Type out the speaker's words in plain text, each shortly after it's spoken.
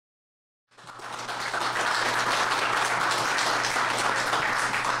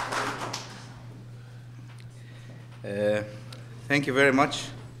Uh, Thank you very much.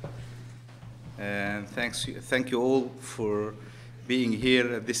 And thank you all for being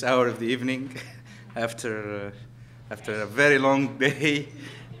here at this hour of the evening after a very long day,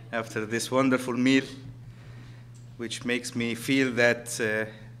 after this wonderful meal, which makes me feel that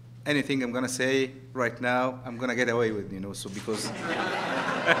anything I'm going to say right now, I'm going to get away with, so because,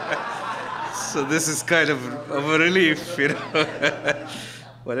 so this is kind of a relief,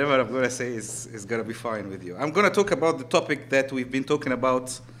 Whatever I'm going to say is going to be fine with you. I'm going to talk about the topic that we've been talking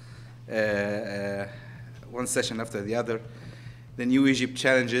about one session after the other, the New Egypt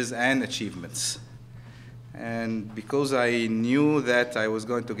challenges and achievements. And because I knew that I was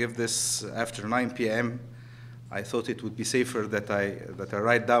going to give this after 9 p.m., I thought it would be safer that I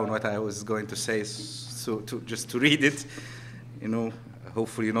write down what I was going to say, so just to read it,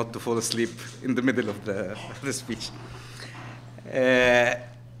 hopefully not to fall asleep in the middle of the speech.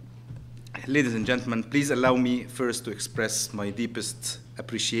 Ladies and gentlemen, please allow me first to express my deepest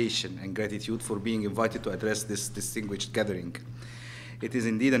appreciation and gratitude for being invited to address this distinguished gathering. It is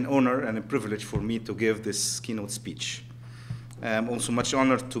indeed an honor and a privilege for me to give this keynote speech. I'm also much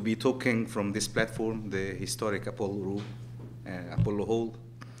honored to be talking from this platform, the historic Apollo Hall.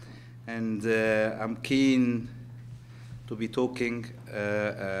 And I'm keen to be talking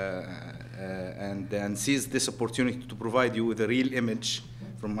and seize this opportunity to provide you with a real image,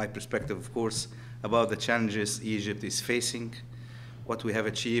 from my perspective, of course, about the challenges Egypt is facing, what we have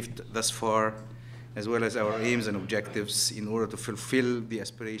achieved thus far, as well as our aims and objectives in order to fulfill the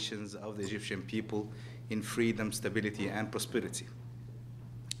aspirations of the Egyptian people in freedom, stability, and prosperity.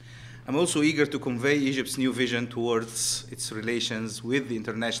 I'm also eager to convey Egypt's new vision towards its relations with the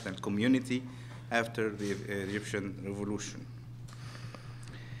international community after the Egyptian revolution.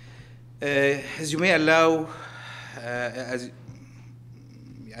 As you may allow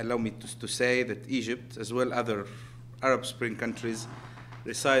me to say that Egypt, as well as other Arab Spring countries,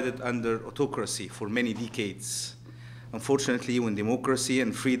 resided under autocracy for many decades. Unfortunately, when democracy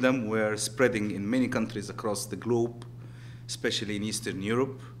and freedom were spreading in many countries across the globe, especially in Eastern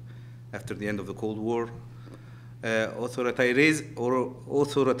Europe, after the end of the Cold War,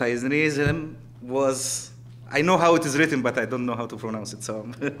 authoritarianism was, I know how it is written, but I don't know how to pronounce it, so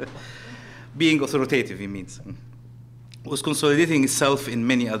being authoritative, it means, was consolidating itself in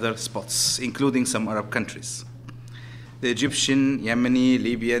many other spots, including some Arab countries. The Egyptian, Yemeni,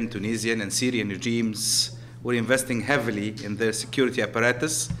 Libyan, Tunisian, and Syrian regimes were investing heavily in their security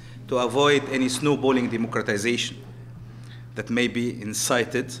apparatus to avoid any snowballing democratization that may be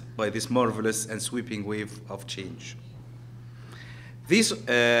incited by this marvelous and sweeping wave of change. These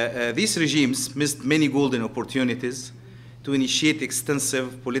regimes missed many golden opportunities to initiate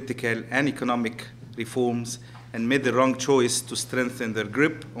extensive political and economic reforms and made the wrong choice to strengthen their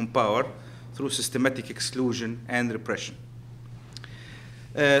grip on power through systematic exclusion and repression.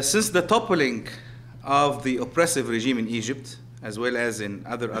 Since the toppling of the oppressive regime in Egypt, as well as in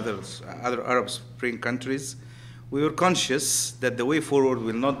other Arab Spring countries, we were conscious that the way forward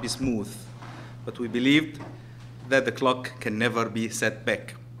will not be smooth, but we believed that the clock can never be set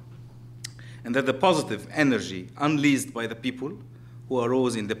back, and that the positive energy unleashed by the people who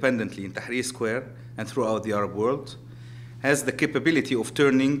arose independently in Tahrir Square and throughout the Arab world has the capability of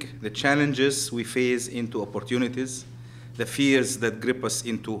turning the challenges we face into opportunities, the fears that grip us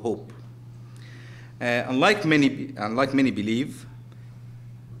into hope. Unlike many believe,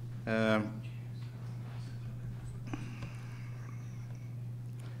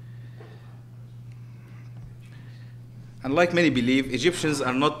 Egyptians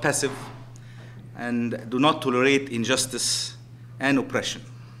are not passive and do not tolerate injustice and oppression.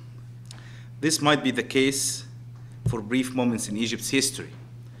 This might be the case for brief moments in Egypt's history,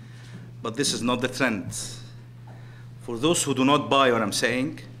 but this is not the trend. For those who do not buy what I'm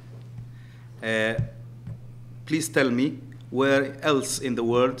saying, please tell me where else in the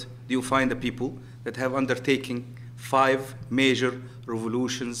world do you find the people that have undertaken 5 major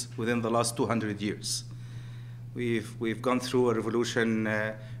revolutions within the last 200 years. We've gone through a revolution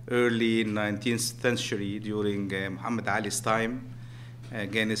early 19th century during Muhammad Ali's time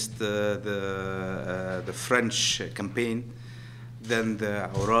against the French campaign, then the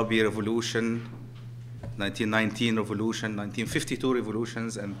Arabi Revolution, 1919 revolution, 1952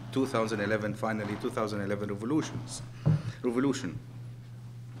 revolutions, and 2011, finally 2011 revolution.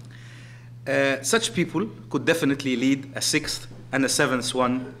 Such people could definitely lead a 6th and a 7th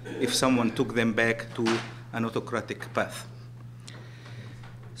one if someone took them back to an autocratic path.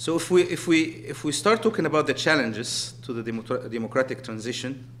 So if we start talking about the challenges to the democratic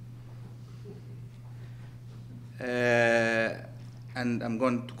transition, and I'm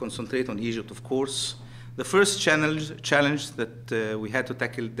going to concentrate on Egypt, of course, The first challenge that we had to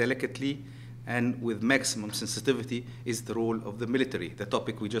tackle delicately and with maximum sensitivity is the role of the military, the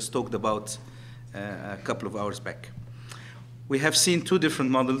topic we just talked about a couple of hours back. We have seen two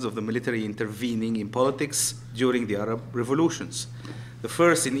different models of the military intervening in politics during the Arab revolutions. The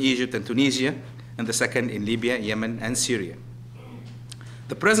first in Egypt and Tunisia, and the second in Libya, Yemen, and Syria.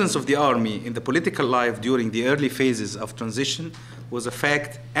 The presence of the army in the political life during the early phases of transition was a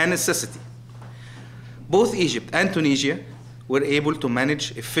fact and necessity. Both Egypt and Tunisia were able to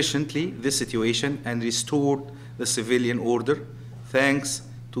manage efficiently this situation and restored the civilian order thanks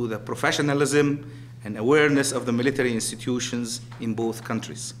to the professionalism and awareness of the military institutions in both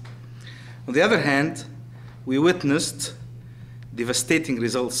countries. On the other hand, we witnessed devastating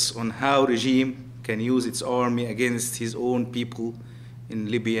results on how regime can use its army against his own people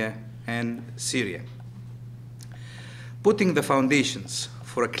in Libya and Syria. Putting the foundations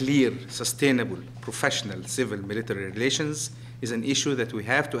for a clear, sustainable, professional civil-military relations is an issue that we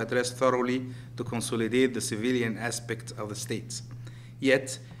have to address thoroughly to consolidate the civilian aspect of the state.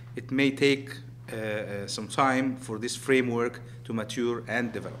 Yet, it may take some time for this framework to mature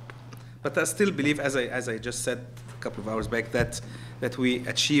and develop. But I still believe, as I just said a couple of hours back, that we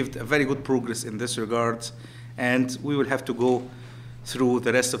achieved a very good progress in this regard, and we will have to go through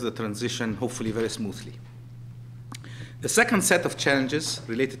the rest of the transition, hopefully very smoothly. The second set of challenges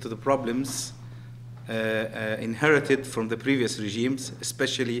related to the problems inherited from the previous regimes,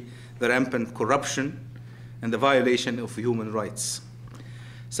 especially the rampant corruption and the violation of human rights.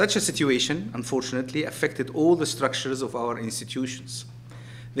 Such a situation, unfortunately, affected all the structures of our institutions.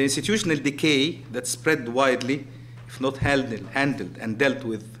 The institutional decay that spread widely, if not handled and dealt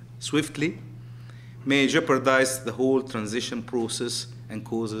with swiftly, may jeopardize the whole transition process and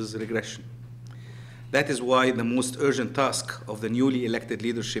causes regression. That is why the most urgent task of the newly elected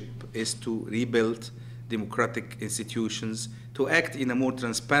leadership is to rebuild democratic institutions, to act in a more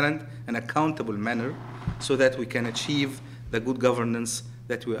transparent and accountable manner so that we can achieve the good governance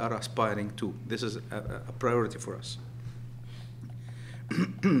that we are aspiring to. This is a priority for us.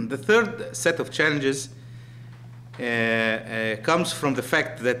 The third set of challenges comes from the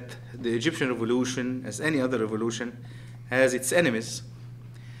fact that the Egyptian revolution, as any other revolution, has its enemies.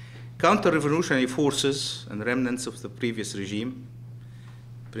 Counter-revolutionary forces and remnants of the previous regime,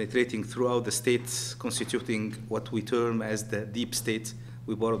 penetrating throughout the state, constituting what we term as the deep state.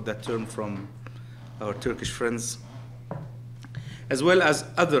 We borrowed that term from our Turkish friends. As well as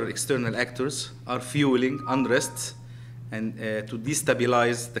other external actors, are fueling unrest and to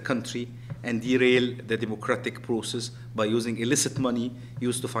destabilize the country and derail the democratic process by using illicit money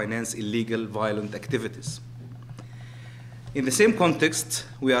used to finance illegal violent activities. In the same context,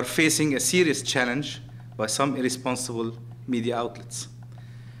 we are facing a serious challenge by some irresponsible media outlets,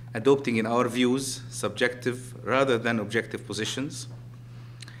 adopting, in our views, subjective rather than objective positions.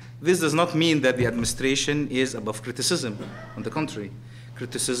 This does not mean that the administration is above criticism. On the contrary,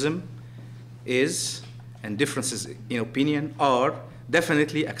 criticism is, and differences in opinion are,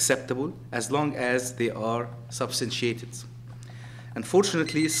 definitely acceptable as long as they are substantiated.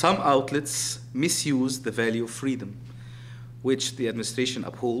 Unfortunately, some outlets misuse the value of freedom, which the administration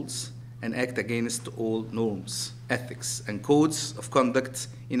upholds, and act against all norms, ethics, and codes of conduct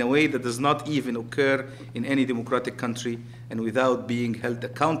in a way that does not even occur in any democratic country and without being held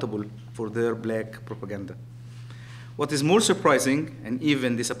accountable for their black propaganda. What is more surprising and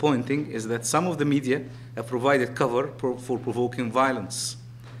even disappointing is that some of the media have provided cover for provoking violence,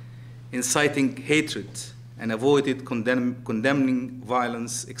 inciting hatred, and avoided condemning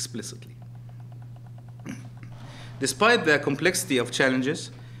violence explicitly. Despite the complexity of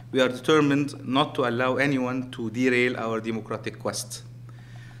challenges, we are determined not to allow anyone to derail our democratic quest.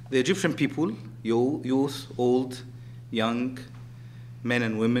 The Egyptian people, youth, old, young, men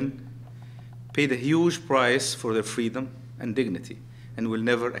and women, paid a huge price for their freedom and dignity and will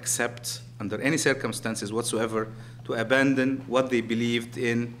never accept, under any circumstances whatsoever, to abandon what they believed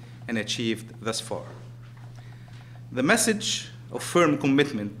in and achieved thus far. The message of firm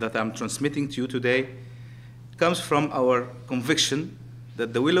commitment that I'm transmitting to you today comes from our conviction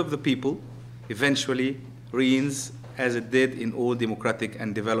that the will of the people eventually reigns as it did in all democratic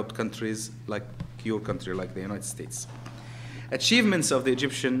and developed countries like your country, like the United States. Achievements of the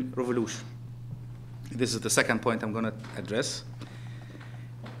Egyptian revolution. This is the second point I'm going to address.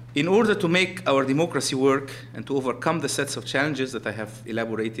 In order to make our democracy work and to overcome the sets of challenges that I have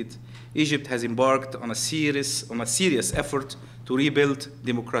elaborated, Egypt has embarked on a serious effort to rebuild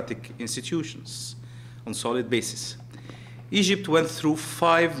democratic institutions on solid basis. Egypt went through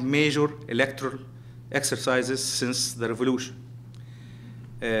 5 major electoral exercises since the revolution.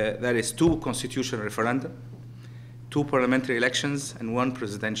 That is 2 constitutional referenda, 2 parliamentary elections, and 1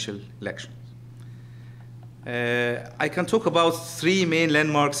 presidential election. I can talk about 3 main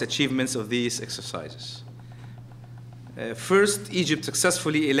landmarks achievements of these exercises. First, Egypt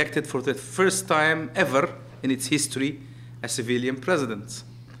successfully elected for the first time ever in its history a civilian president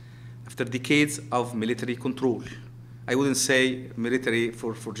after decades of military control. I wouldn't say military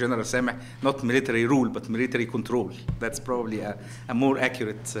for General Sameh, not military rule, but military control. That's probably a more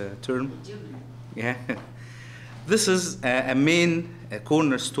accurate term. Yeah. This is a main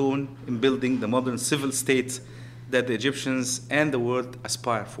cornerstone in building the modern civil state that the Egyptians and the world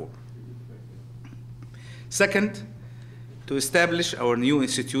aspire for. Second, to establish our new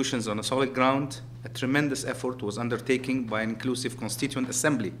institutions on a solid ground, a tremendous effort was undertaken by an inclusive constituent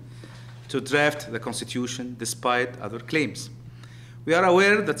assembly to draft the constitution despite other claims. We are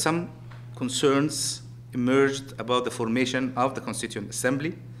aware that some concerns emerged about the formation of the constituent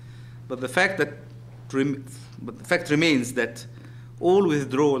assembly, but the fact remains that all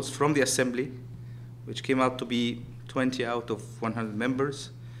withdrawals from the assembly, which came out to be 20 out of 100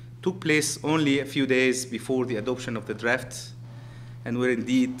 members, took place only a few days before the adoption of the draft, and were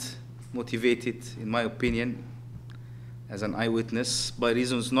indeed motivated, in my opinion, as an eyewitness, by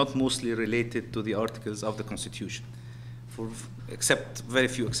reasons not mostly related to the articles of the Constitution, except very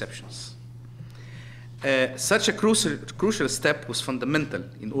few exceptions. Such a crucial step was fundamental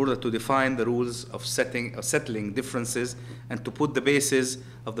in order to define the rules of settling differences and to put the basis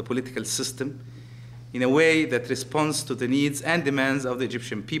of the political system in a way that responds to the needs and demands of the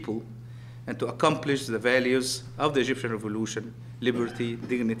Egyptian people and to accomplish the values of the Egyptian revolution: liberty,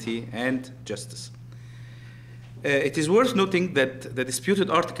 dignity, and justice. It is worth noting that the disputed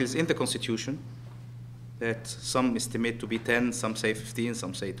articles in the Constitution, that some estimate to be 10, some say 15,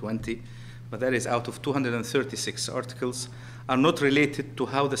 some say 20, but that is out of 236 articles, are not related to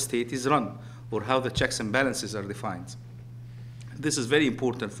how the state is run or how the checks and balances are defined. This is very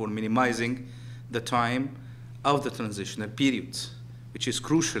important for minimizing the time of the transitional period, which is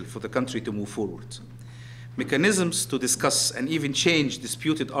crucial for the country to move forward. Mechanisms to discuss and even change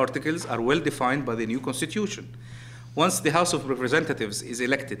disputed articles are well defined by the new constitution. Once the House of Representatives is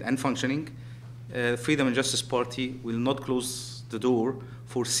elected and functioning, Freedom and Justice Party will not close the door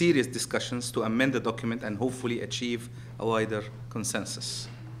for serious discussions to amend the document and hopefully achieve a wider consensus.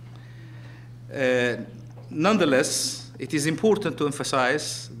 Nonetheless, it is important to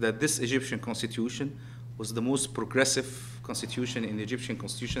emphasize that this Egyptian constitution was the most progressive constitution in Egyptian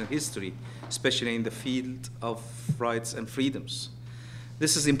constitutional history, especially in the field of rights and freedoms.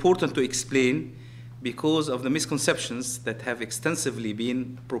 This is important to explain because of the misconceptions that have extensively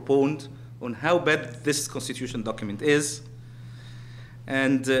been proponed on how bad this constitution document is.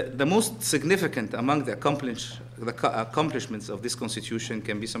 And the most significant among the accomplishments of this constitution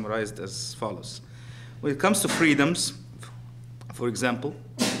can be summarized as follows. When it comes to freedoms, for example,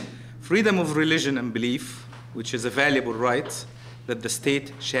 freedom of religion and belief, which is a valuable right that the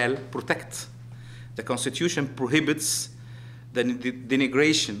state shall protect. The Constitution prohibits the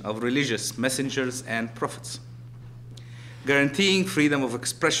denigration of religious messengers and prophets, guaranteeing freedom of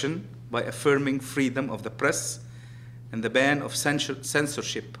expression by affirming freedom of the press and the ban of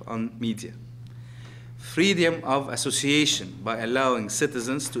censorship on media. Freedom of association by allowing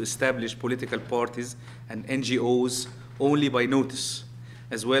citizens to establish political parties and NGOs only by notice,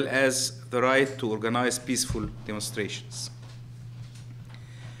 as well as the right to organize peaceful demonstrations.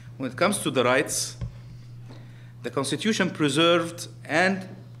 When it comes to the rights, the Constitution preserved and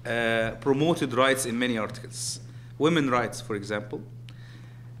promoted rights in many articles. Women's rights, for example,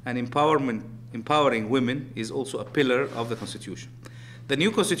 and empowering women is also a pillar of the Constitution. The new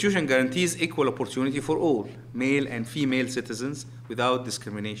Constitution guarantees equal opportunity for all, male and female citizens, without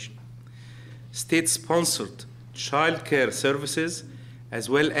discrimination. State-sponsored child care services, as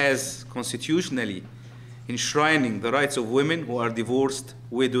well as constitutionally enshrining the rights of women who are divorced,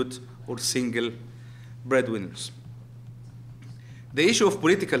 widowed, or single breadwinners. The issue of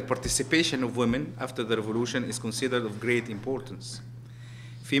political participation of women after the revolution is considered of great importance.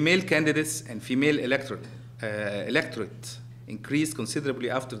 Female candidates and female electorate increased considerably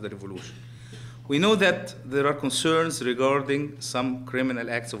after the revolution. We know that there are concerns regarding some criminal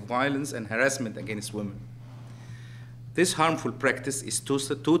acts of violence and harassment against women. This harmful practice is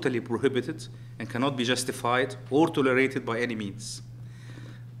totally prohibited and cannot be justified or tolerated by any means.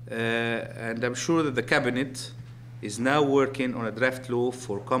 And I'm sure that the cabinet is now working on a draft law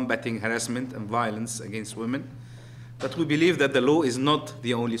for combating harassment and violence against women, but we believe that the law is not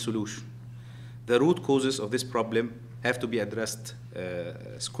the only solution. The root causes of this problem have to be addressed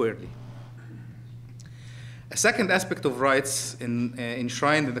squarely. A second aspect of rights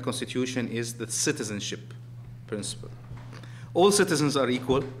enshrined in the Constitution is the citizenship principle. All citizens are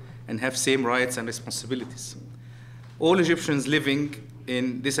equal and have same rights and responsibilities. All Egyptians living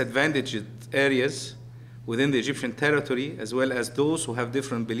in disadvantaged areas within the Egyptian territory, as well as those who have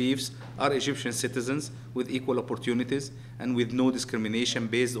different beliefs, are Egyptian citizens with equal opportunities and with no discrimination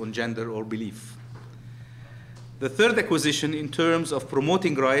based on gender or belief. The third acquisition in terms of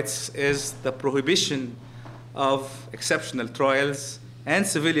promoting rights is the prohibition of exceptional trials and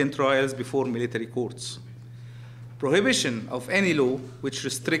civilian trials before military courts. Prohibition of any law which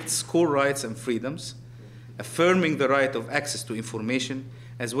restricts core rights and freedoms, affirming the right of access to information,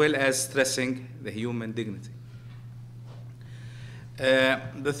 as well as stressing the human dignity.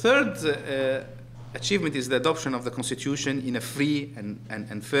 The third achievement is the adoption of the Constitution in a free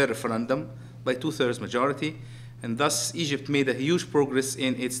and fair referendum by 2/3 majority, and thus Egypt made a huge progress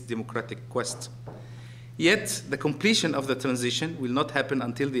in its democratic quest. Yet, the completion of the transition will not happen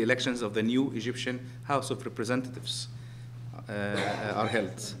until the elections of the new Egyptian House of Representatives are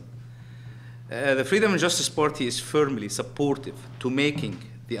held. The Freedom and Justice Party is firmly supportive to making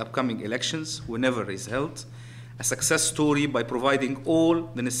the upcoming elections, whenever is held, a success story by providing all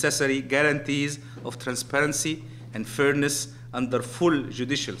the necessary guarantees of transparency and fairness under full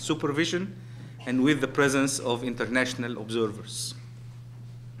judicial supervision and with the presence of international observers.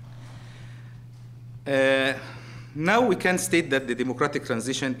 Now we can state that the democratic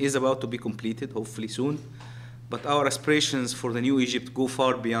transition is about to be completed, hopefully soon, but our aspirations for the new Egypt go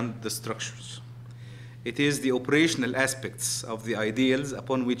far beyond the structures. It is the operational aspects of the ideals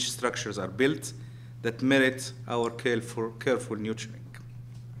upon which structures are built that merit our careful nurturing.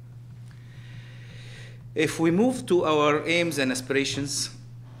 If we move to our aims and aspirations,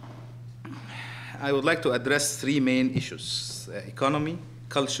 I would like to address three main issues: economy,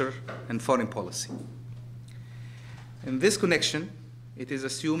 culture, and foreign policy. In this connection, it is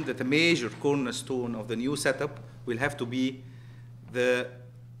assumed that a major cornerstone of the new setup will have to be the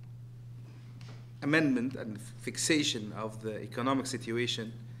amendment and fixation of the economic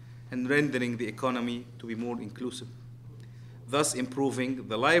situation and rendering the economy to be more inclusive, thus improving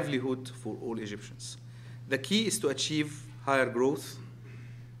the livelihood for all Egyptians. The key is to achieve higher growth,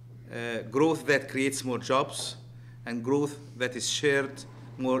 growth that creates more jobs, and growth that is shared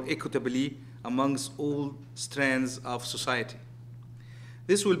more equitably amongst all strands of society.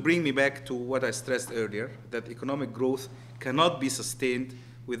 This will bring me back to what I stressed earlier, that economic growth cannot be sustained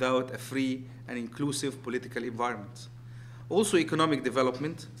without a free and inclusive political environment. Also, economic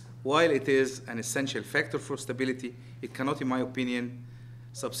development, while it is an essential factor for stability, it cannot, in my opinion,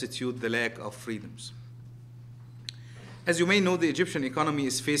 substitute the lack of freedoms. As you may know, the Egyptian economy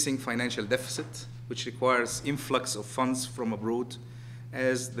is facing financial deficit, which requires influx of funds from abroad,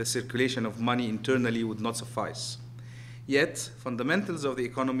 as the circulation of money internally would not suffice. Yet, fundamentals of the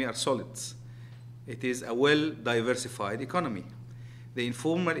economy are solid. It is a well-diversified economy. The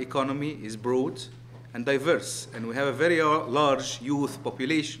informal economy is broad and diverse, and we have a very large youth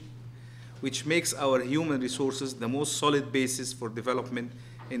population, which makes our human resources the most solid basis for development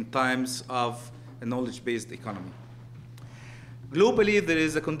in times of a knowledge-based economy. Globally, there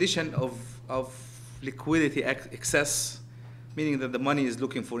is a condition of liquidity excess, meaning that the money is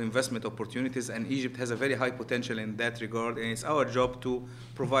looking for investment opportunities, and Egypt has a very high potential in that regard, and it's our job to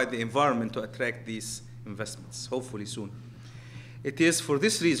provide the environment to attract these investments, hopefully soon. It is for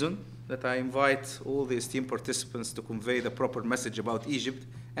this reason that I invite all the esteemed participants to convey the proper message about Egypt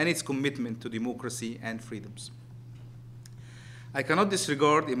and its commitment to democracy and freedoms. I cannot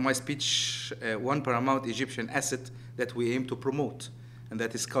disregard in my speech one paramount Egyptian asset that we aim to promote, and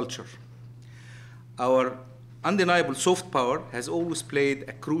that is culture. Our undeniable soft power has always played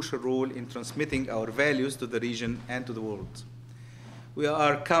a crucial role in transmitting our values to the region and to the world. We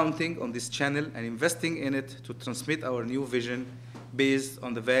are counting on this channel and investing in it to transmit our new vision based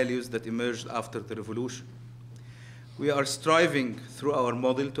on the values that emerged after the revolution. We are striving through our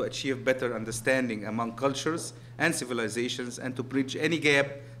model to achieve better understanding among cultures and civilizations and to bridge any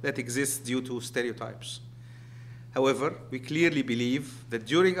gap that exists due to stereotypes. However, we clearly believe that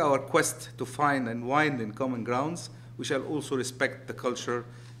during our quest to find and widen common grounds, we shall also respect the cultural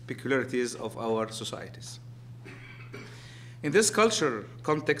peculiarities of our societies. In this cultural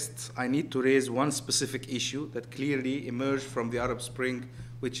context, I need to raise one specific issue that clearly emerged from the Arab Spring,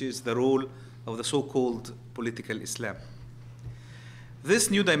 which is the role of the so-called political Islam.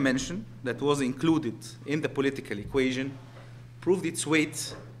 This new dimension that was included in the political equation proved its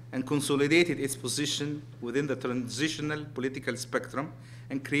weight and consolidated its position within the transitional political spectrum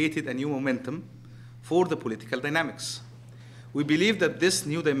and created a new momentum for the political dynamics. We believe that this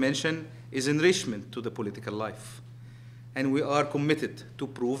new dimension is enrichment to the political life. And we are committed to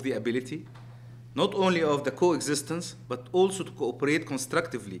prove the ability not only of the coexistence, but also to cooperate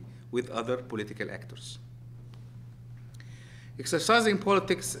constructively with other political actors. Exercising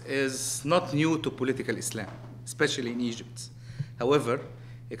politics is not new to political Islam, especially in Egypt. However,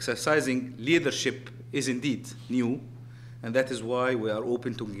 exercising leadership is indeed new, and that is why we are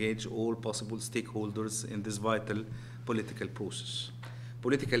open to engage all possible stakeholders in this vital political process.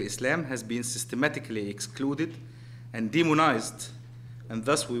 Political Islam has been systematically excluded and demonized, and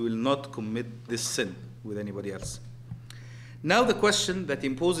thus we will not commit this sin with anybody else. Now the question that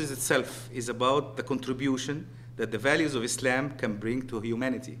imposes itself is about the contribution that the values of Islam can bring to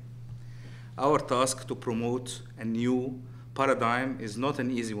humanity. Our task to promote a new paradigm is not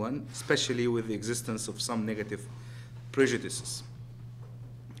an easy one, especially with the existence of some negative prejudices.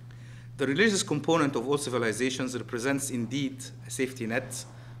 The religious component of all civilizations represents indeed a safety net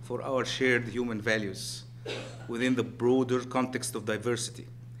for our shared human values within the broader context of diversity.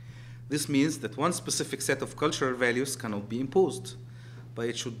 This means that one specific set of cultural values cannot be imposed, but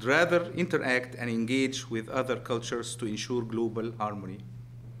it should rather interact and engage with other cultures to ensure global harmony.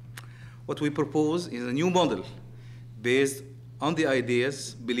 What we propose is a new model based on the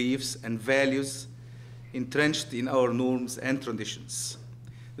ideas, beliefs, and values entrenched in our norms and traditions.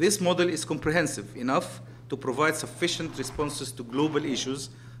 This model is comprehensive enough to provide sufficient responses to global issues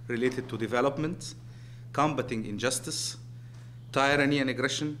related to development, combating injustice, tyranny and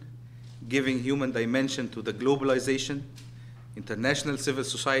aggression, giving human dimension to the globalization, international civil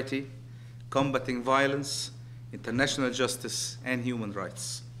society, combating violence, international justice, and human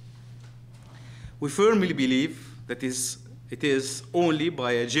rights. We firmly believe that it is only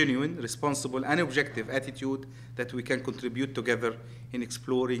by a genuine, responsible, and objective attitude that we can contribute together in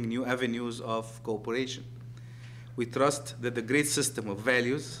exploring new avenues of cooperation. We trust that the great system of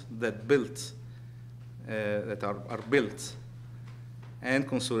values that are built and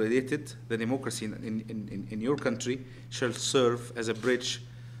consolidated the democracy in your country shall serve as a bridge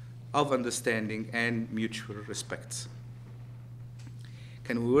of understanding and mutual respect.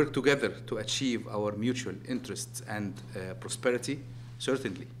 Can we work together to achieve our mutual interests and prosperity?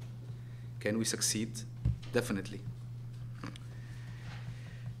 Certainly. Can we succeed? Definitely.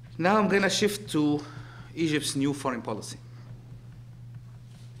 Now I'm going to shift to Egypt's new foreign policy.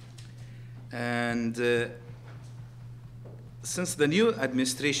 And since the new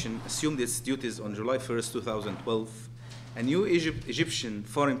administration assumed its duties on July 1st, 2012, a new Egyptian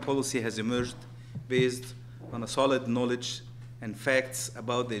foreign policy has emerged based on a solid knowledge and facts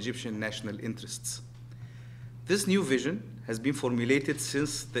about the Egyptian national interests. This new vision has been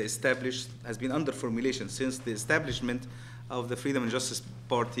under formulation since the establishment of the Freedom and Justice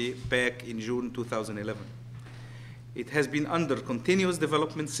Party back in June 2011. It has been under continuous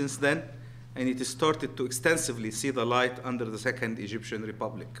development since then, and it has started to extensively see the light under the Second Egyptian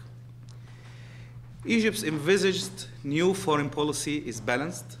Republic. Egypt's envisaged new foreign policy is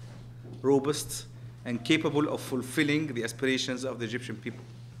balanced, robust, and capable of fulfilling the aspirations of the Egyptian people.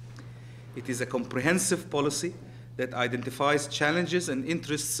 It is a comprehensive policy that identifies challenges and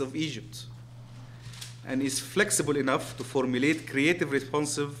interests of Egypt and is flexible enough to formulate creative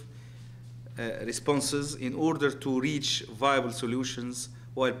responses in order to reach viable solutions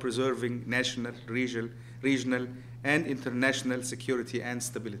while preserving national, regional, and international security and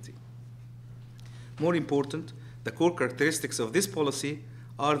stability. More important, the core characteristics of this policy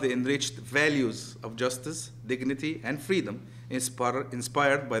are the enriched values of justice, dignity, and freedom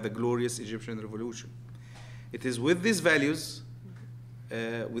inspired by the glorious Egyptian revolution. It is with this values-based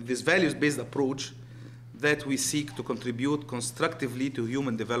approach that we seek to contribute constructively to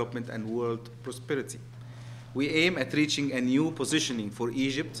human development and world prosperity. We aim at reaching a new positioning for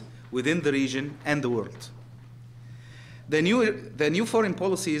Egypt within the region and the world. The new foreign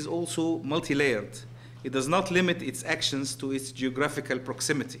policy is also multi-layered. It does not limit its actions to its geographical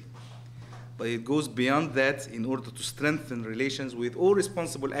proximity, but it goes beyond that in order to strengthen relations with all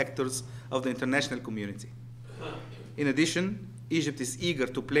responsible actors of the international community. In addition, Egypt is eager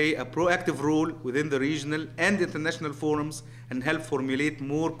to play a proactive role within the regional and international forums and help formulate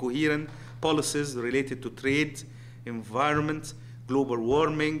more coherent policies related to trade, environment, global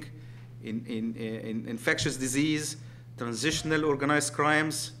warming, infectious disease, transitional organized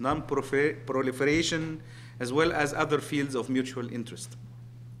crimes, non-proliferation, as well as other fields of mutual interest.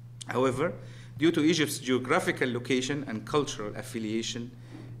 However, due to Egypt's geographical location and cultural affiliation,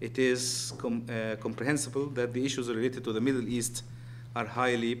 it is comprehensible that the issues related to the Middle East are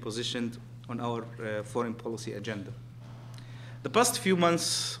highly positioned on our foreign policy agenda. The past few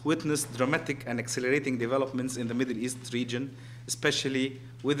months witnessed dramatic and accelerating developments in the Middle East region, especially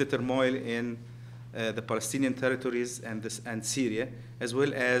with the turmoil in the Palestinian territories and Syria, as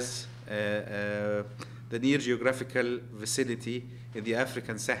well as the near geographical vicinity in the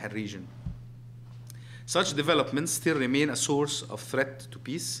African Sahel region. Such developments still remain a source of threat to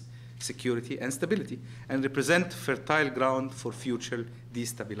peace, security, and stability, and represent fertile ground for future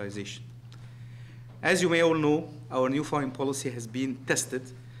destabilization. As you may all know, our new foreign policy has been tested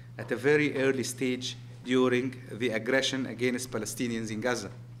at a very early stage during the aggression against Palestinians in Gaza.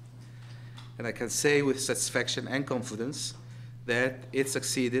 And I can say with satisfaction and confidence that it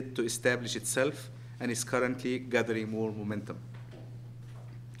succeeded to establish itself and is currently gathering more momentum.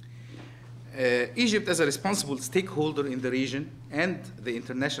 Egypt, as a responsible stakeholder in the region and the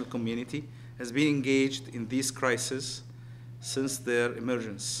international community, has been engaged in these crises since their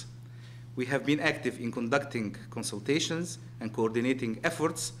emergence. We have been active in conducting consultations and coordinating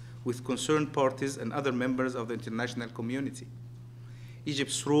efforts with concerned parties and other members of the international community.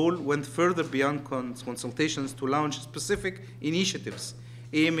 Egypt's role went further beyond consultations to launch specific initiatives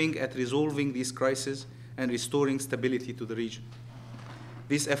aiming at resolving these crises and restoring stability to the region.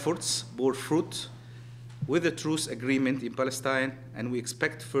 These efforts bore fruit with the truce agreement in Palestine, and we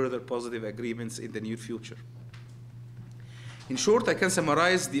expect further positive agreements in the near future. In short, I can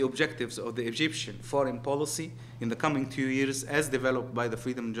summarize the objectives of the Egyptian foreign policy in the coming 2 years as developed by the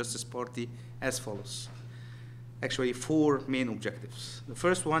Freedom and Justice Party as follows. Actually, 4 main objectives. The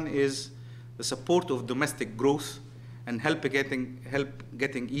first one is the support of domestic growth and help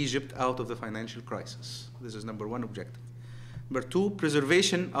getting Egypt out of the financial crisis. This is number 1 objective. Number 2,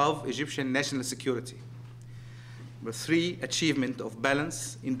 preservation of Egyptian national security. Number 3, achievement of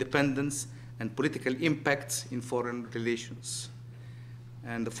balance, independence, and political impacts in foreign relations.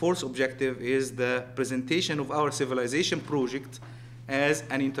 And the 4th objective is the presentation of our civilization project as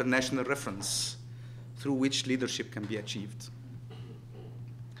an international reference through which leadership can be achieved.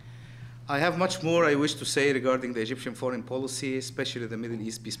 I have much more I wish to say regarding the Egyptian foreign policy, especially the Middle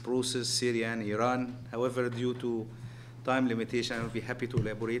East peace process, Syria and Iran. However, due to time limitation, I will be happy to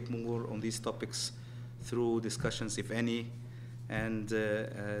elaborate more on these topics through discussions, if any, and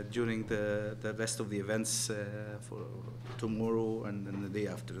during the rest of the events for tomorrow and the day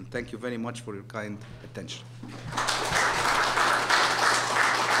after. And thank you very much for your kind attention.